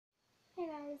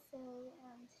guys, so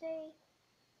today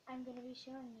I'm going to be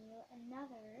showing you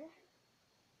another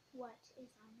what is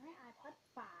on my iPod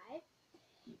 5,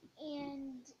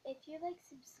 and if you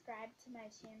subscribe to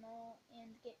my channel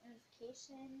and get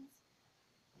notifications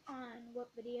on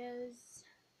what videos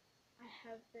I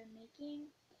have been making,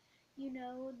 you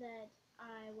know that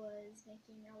I was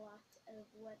making a lot of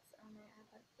what's on my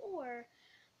iPod 4,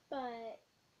 but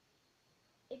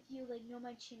if you know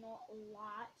my channel a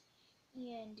lot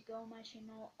and go on my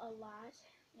channel a lot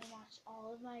and watch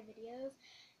all of my videos,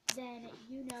 then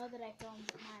you know that I filmed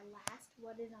my last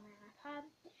what is on my iPod,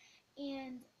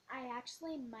 and I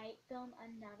actually might film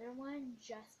another one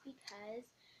just because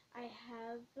I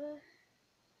have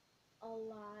a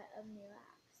lot of new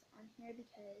apps on here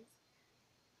because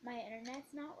my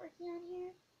internet's not working on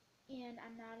here and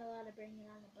I'm not allowed to bring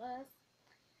it on the bus.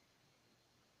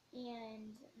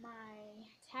 And my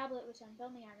tablet, which I'm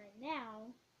filming on right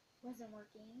now, wasn't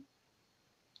working,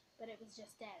 but it was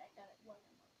just dead. I thought it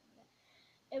wasn't working, but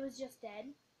it was just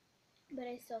dead, but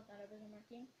I still thought it wasn't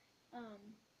working.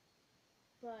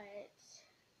 But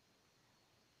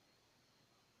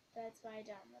that's why I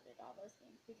downloaded all those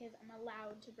things, because I'm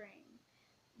allowed to bring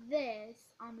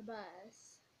this on the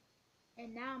bus,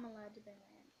 and now I'm allowed to bring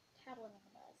my tablet on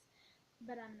the bus,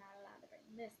 but I'm not allowed to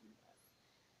bring this on the bus.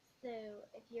 So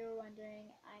if you're wondering,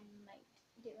 I might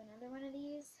do another one of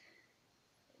these.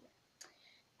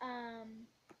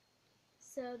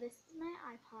 So this is my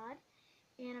iPod,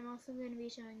 and I'm also going to be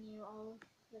showing you all of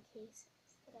the cases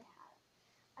that I have.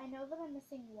 I know that I'm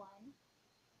missing one.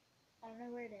 I don't know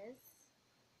where it is. So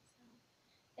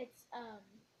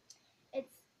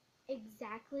it's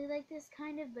exactly like this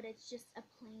kind of, but it's just a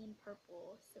plain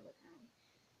purple silicone.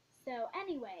 So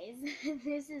anyways,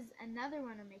 this is another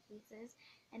one of my cases,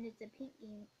 and it's a pink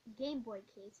Game Boy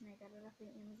case, and I got it off of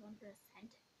Amazon for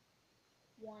 $1.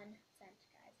 1 cent,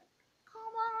 guys.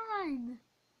 Come on!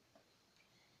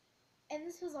 And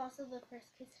this was also the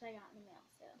first case that I got in the mail,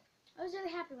 so I was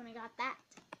really happy when I got that.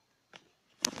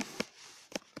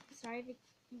 Sorry if it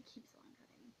keeps on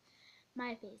cutting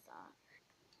my face off.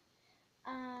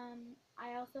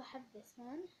 I also have this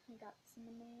one. I got this in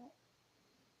the mail,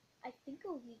 I think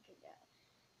a week ago.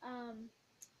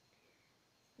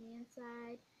 The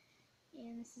inside,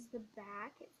 and this is the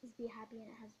back. It says "Be Happy," and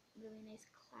it has really nice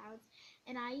clouds.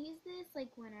 And I use this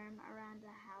when I'm around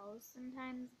the house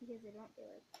sometimes, because I don't feel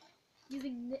like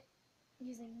using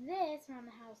this around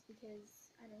the house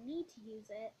because I don't need to use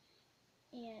it,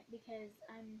 and because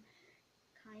I'm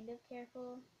kind of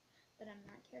careful, but I'm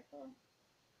not careful.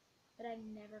 But I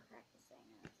never practice saying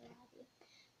that. I'm so happy.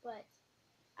 But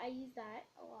I use that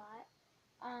a lot.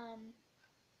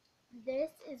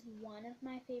 This is one of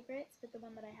my favorites, but the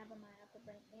one that I have on my iPod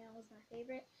right now is my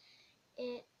favorite.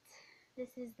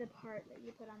 This is the part that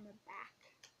you put on the back.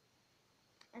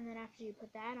 And then after you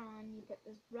put that on, you put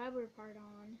this rubber part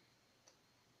on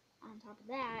top of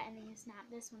that, and then you snap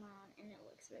this one on, and it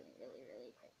looks really, really,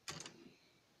 really pretty.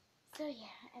 So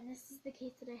yeah, and this is the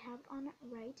case that I have on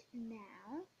right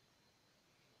now.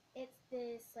 It's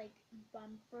this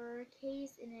bumper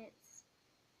case, and it's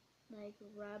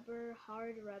rubber,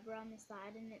 hard rubber on the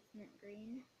side, and it's mint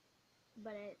green,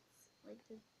 but it's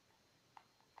the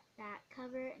back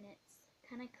cover, and it's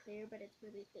kind of clear, but it's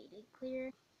really faded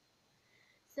clear.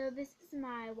 So this is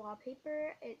my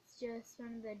wallpaper. It's just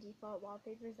one of the default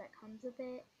wallpapers that comes with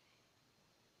it.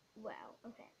 Wow,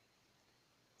 okay.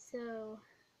 So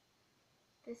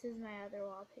this is my other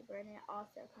wallpaper, and it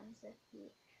also comes with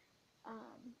the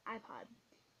iPod.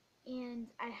 And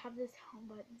I have this home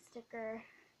button sticker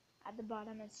at the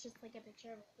bottom. It's just like a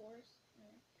picture of a horse.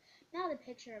 Not a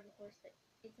picture of a horse, but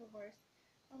it's a horse.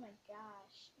 Oh my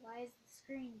gosh, why is the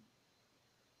screen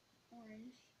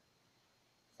orange?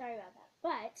 Sorry about that.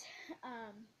 But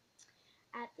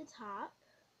at the top,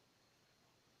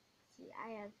 see,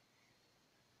 I have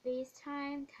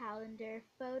FaceTime, calendar,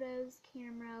 photos,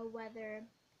 camera, weather,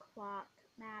 clock,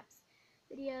 maps,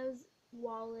 videos,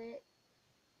 wallet,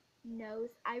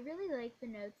 notes. I really like the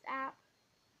Notes app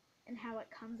and how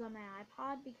it comes on my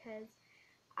iPod, because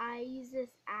I use this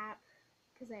app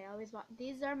because I always watch.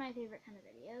 These are my favorite kind of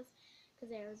videos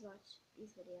because I always watch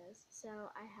these videos. So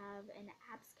I have an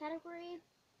apps category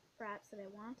for apps that I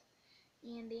want,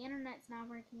 and the internet's not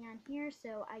working on here,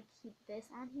 so I keep this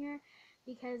on here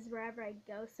because wherever I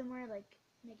go somewhere, like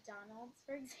McDonald's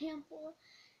for example,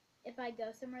 if I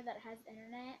go somewhere that has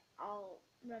internet, I'll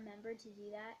remember to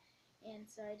do that, and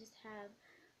so I just have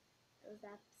those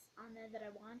apps on there that I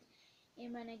want.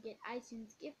 And when I get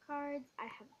iTunes gift cards, I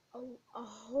have a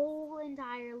whole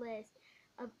entire list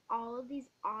of all of these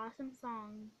awesome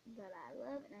songs that I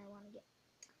love and I want to get.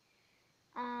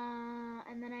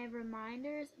 And then I have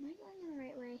reminders. Am I going in the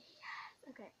right way? Yes.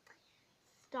 Okay.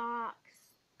 Stocks,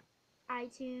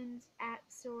 iTunes, App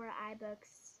Store,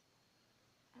 iBooks,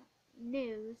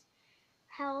 news,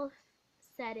 health,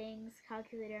 settings,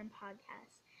 calculator, and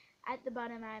podcasts. At the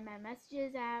bottom, I have my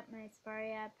messages app, my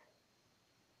Safari app,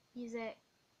 mail,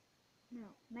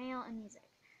 and music.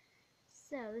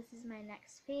 So this is my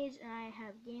next page, and I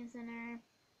have Game Center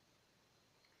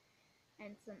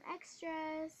and some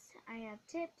extras. I have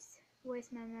tips, voice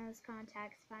memos,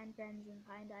 contacts, find friends, and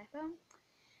find iPhone.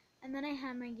 And then I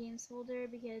have my games folder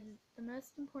because it's the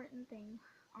most important thing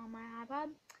on my iPod.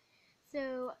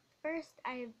 So first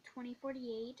I have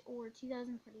 2048 or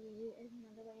 2048 is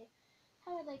another way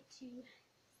how I'd like to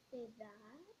say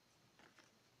that.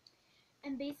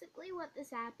 And basically what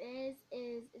this app is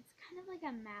it's kind of like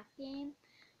a math game,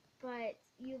 but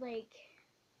you like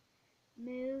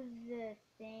move the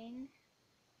thing.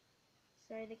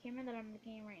 Sorry, the camera that I'm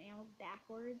looking at right now is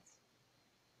backwards.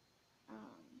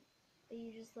 But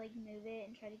you just like move it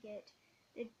and try to get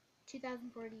the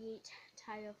 2048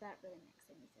 title, if that really makes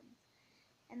any sense.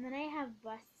 And then I have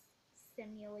Bus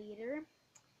Simulator.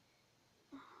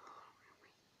 Oh,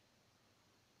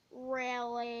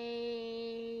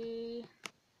 really?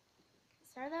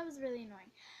 Sorry, that was really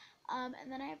annoying. And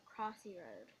then I have Crossy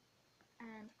Road.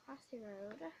 And Crossy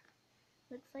Road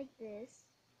looks like this.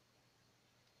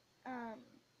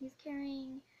 He's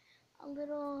carrying a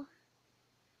little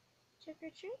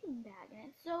trick-or-treating bag, and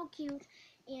it's so cute.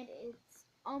 And it's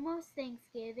almost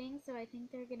Thanksgiving, so I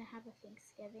think they're gonna have a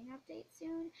Thanksgiving update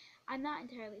soon. I'm not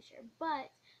entirely sure,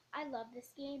 but I love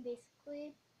this game.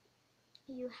 Basically,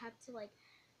 you have to like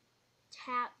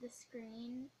tap the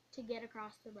screen to get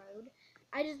across the road.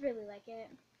 I just really like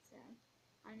it. So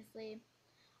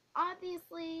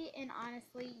obviously and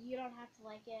honestly, you don't have to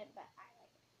like it, but I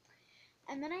like it.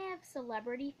 And then I have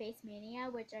Celebrity Face Mania,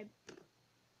 which I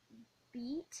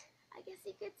beat, I guess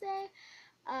you could say.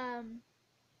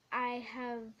 I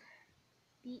have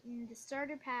beaten the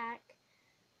starter pack,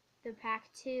 the pack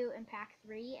 2, and pack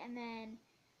 3, and then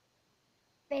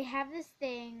they have this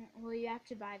thing, well, you have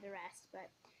to buy the rest, but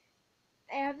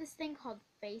they have this thing called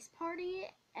Face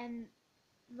Party, and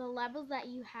the levels that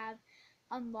you have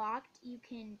unlocked, you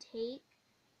can take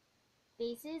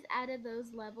faces out of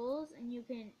those levels, and you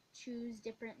can choose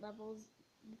different levels,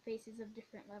 faces of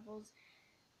different levels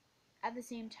at the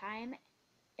same time,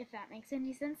 if that makes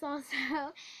any sense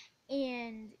also.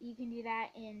 And you can do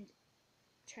that and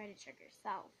try to trick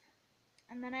yourself.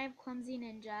 And then I have Clumsy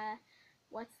Ninja,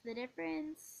 What's the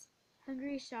Difference,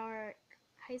 Hungry Shark,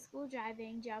 High School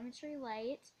Driving, Geometry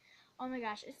Light. Oh my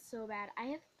gosh, it's so bad. I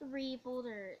have 3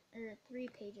 pages in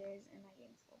my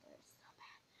games folder. It's so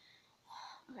bad.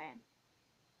 Okay.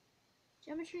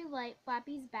 Geometry Light,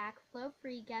 Flappy's Back, Flow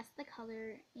Free, Guess the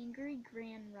Color, Angry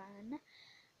Grand Run,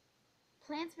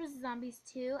 Plants vs. Zombies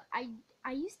 2. I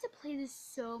used to play this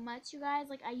so much, you guys.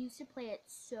 Like, I used to play it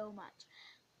so much.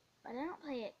 But I don't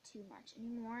play it too much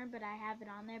anymore, but I have it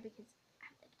on there because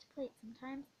I like to play it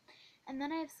sometimes. And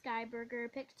then I have Sky Burger,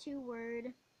 Pick 2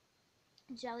 Word,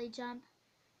 Jelly Jump,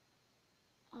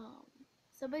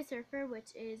 Subway Surfer,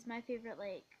 which is my favorite,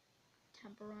 like,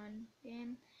 Temple Run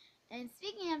game. And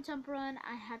speaking of Temple Run,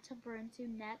 I have Temple Run 2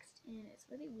 next, and it's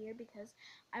really weird because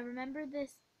I remember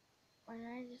this. Why did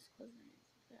I just close my eyes?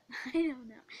 I don't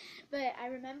know. But I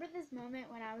remember this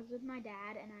moment when I was with my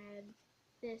dad and I had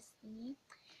this thingy.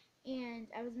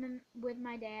 And I was with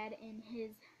my dad in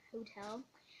his hotel.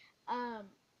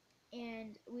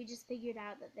 And we just figured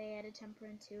out that they had a Temple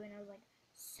Run 2. And I was like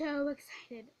so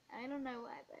excited. I don't know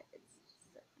why, but it's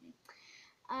just so funny.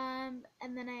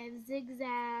 And then I have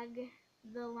Zigzag,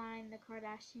 The Line, The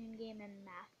Kardashian Game, and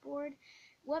Math Board.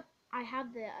 I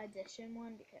have the edition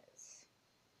one because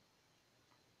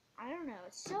I don't know,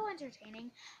 it's so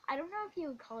entertaining. I don't know if you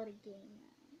would call it a game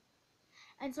though.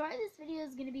 And sorry this video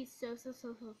is gonna be so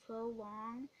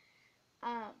long.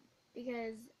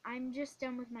 Because I'm just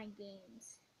done with my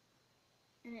games.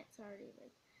 And it's already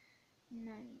like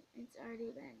it's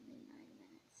already been 9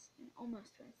 minutes and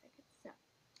almost 20 seconds. So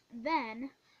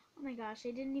then, oh my gosh,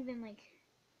 I didn't even like,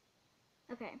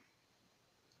 okay.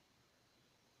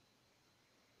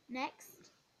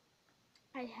 Next,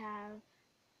 I have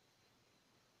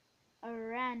a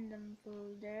random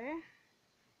folder,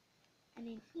 and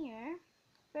in here,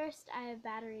 first I have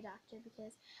Battery Doctor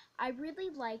because I really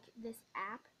like this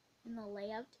app and the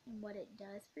layout and what it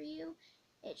does for you.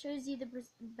 It shows you the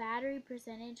battery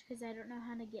percentage because I don't know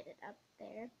how to get it up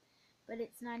there, but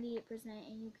it's 98%,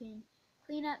 and you can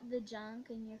clean up the junk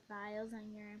in your files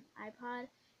on your iPod.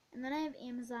 And then I have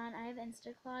Amazon, I have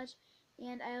Instaclage,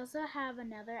 and I also have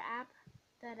another app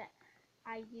that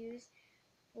I use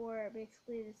or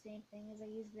basically the same thing as I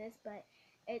use this, but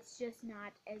it's just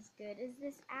not as good as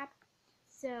this app.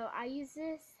 So I use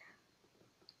this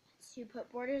to put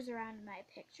borders around my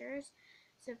pictures.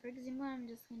 So for example, I'm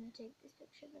just going to take this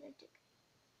picture that I took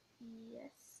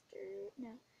yesterday.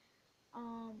 No.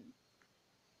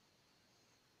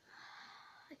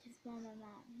 I can smell my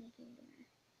mom making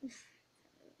dinner.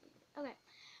 Okay.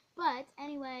 But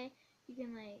anyway, you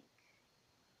can like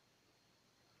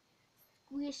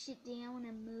squish it down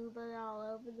and move it all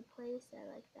over the place. I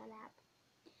like that app.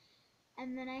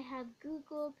 And then I have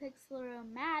Google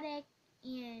Pixel-O-Matic,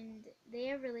 and they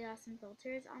have really awesome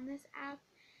filters on this app.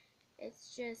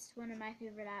 It's just one of my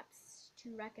favorite apps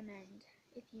to recommend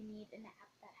if you need an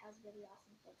app that has really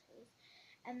awesome filters.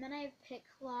 And then I have Pic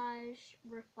Collage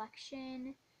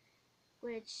Reflection,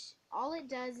 which all it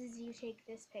does is you take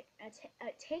this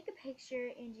take a picture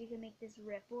and you can make this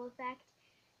ripple effect,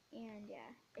 and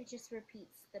yeah, it just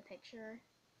repeats the picture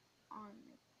on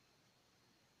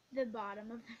the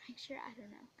bottom of the picture. I don't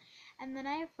know. And then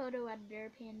I have Photo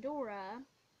Editor, Pandora,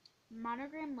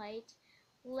 Monogram Light,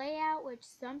 Layout, which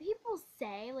some people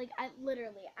say, like, I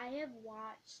have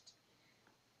watched,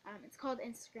 it's called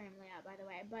Instagram Layout, by the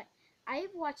way, but I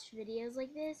have watched videos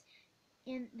like this,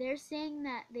 and they're saying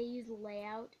that they use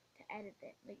Layout to edit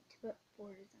it, like, to put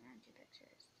borders around your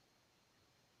pictures.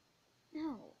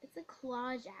 No, it's a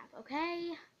collage app,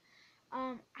 okay?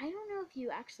 I don't know if you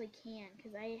actually can,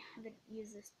 because I haven't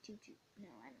used this no,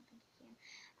 I don't think you can.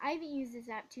 I haven't used this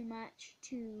app too much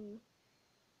to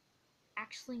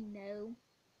actually know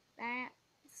that.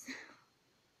 So,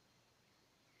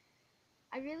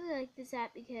 I really like this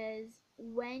app because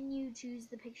when you choose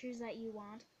the pictures that you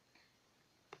want,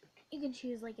 you can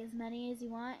choose like as many as you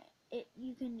want.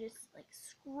 You can just like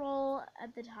scroll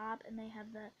at the top, and they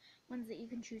have the ones that you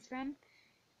can choose from.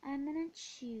 I'm gonna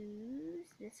choose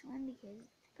this one because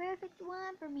it's the perfect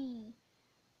one for me.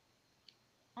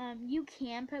 You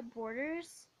can put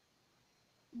borders.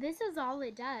 This is all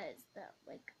it does, though.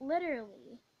 Like,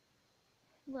 literally.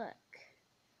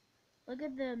 Look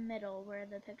at the middle where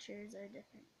the pictures are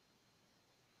different.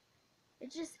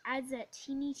 It just adds that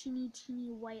teeny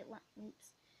white line.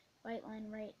 White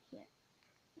line right here.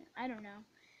 I don't know,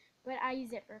 but I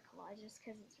use it for collages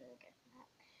because it's really good for that.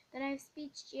 Then I have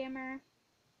Speech Jammer,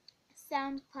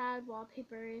 SoundCloud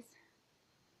Wallpapers,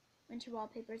 Winter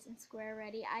Wallpapers, and Square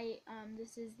Ready.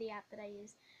 This is the app that I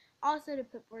use also to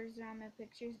put borders around my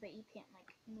pictures, but you can't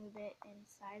like move it and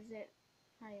size it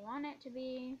how you want it to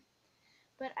be.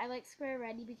 But I like Square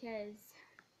Ready because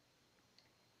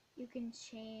you can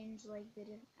change like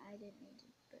I didn't mean to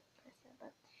press that,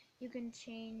 but you can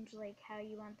change like how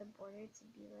you want the border to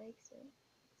be like. So,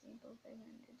 for example, if I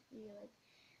wanted it to be like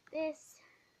this,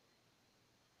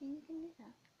 then you can do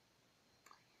that.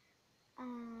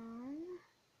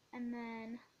 And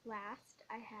then last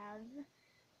I have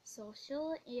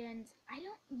social, and I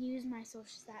don't use my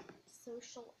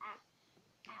social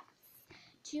apps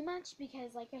too much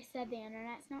because, like I said, the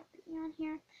internet's not really on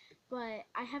here. But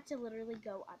I have to literally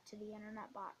go up to the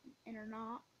internet box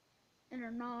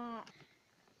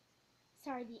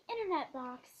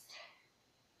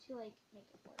to like make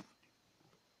it work.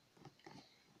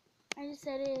 I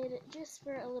decided just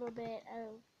for a little bit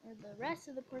of the rest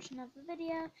of the portion of the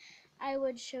video, I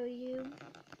would show you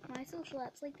my social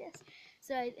apps like this.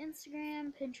 So I have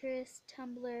Instagram, Pinterest,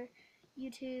 Tumblr,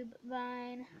 YouTube,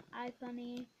 Vine,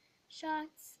 iFunny,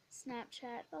 Shots,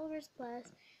 Snapchat, Followers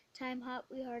Plus, Time Hop,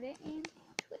 We Heart It, and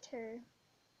Twitter.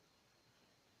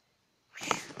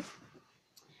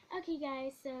 Okay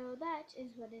guys, so that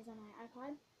is what is on my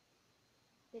iPod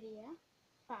video,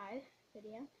 5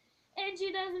 video, in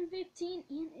 2015,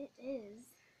 and it is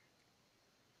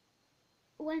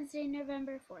Wednesday,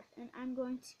 November 4th, and I'm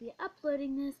going to be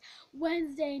uploading this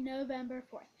Wednesday, November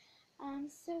 4th.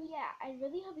 So yeah, I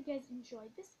really hope you guys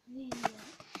enjoyed this video,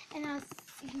 and I'll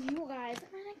see you guys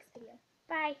in my next video.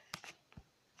 Bye!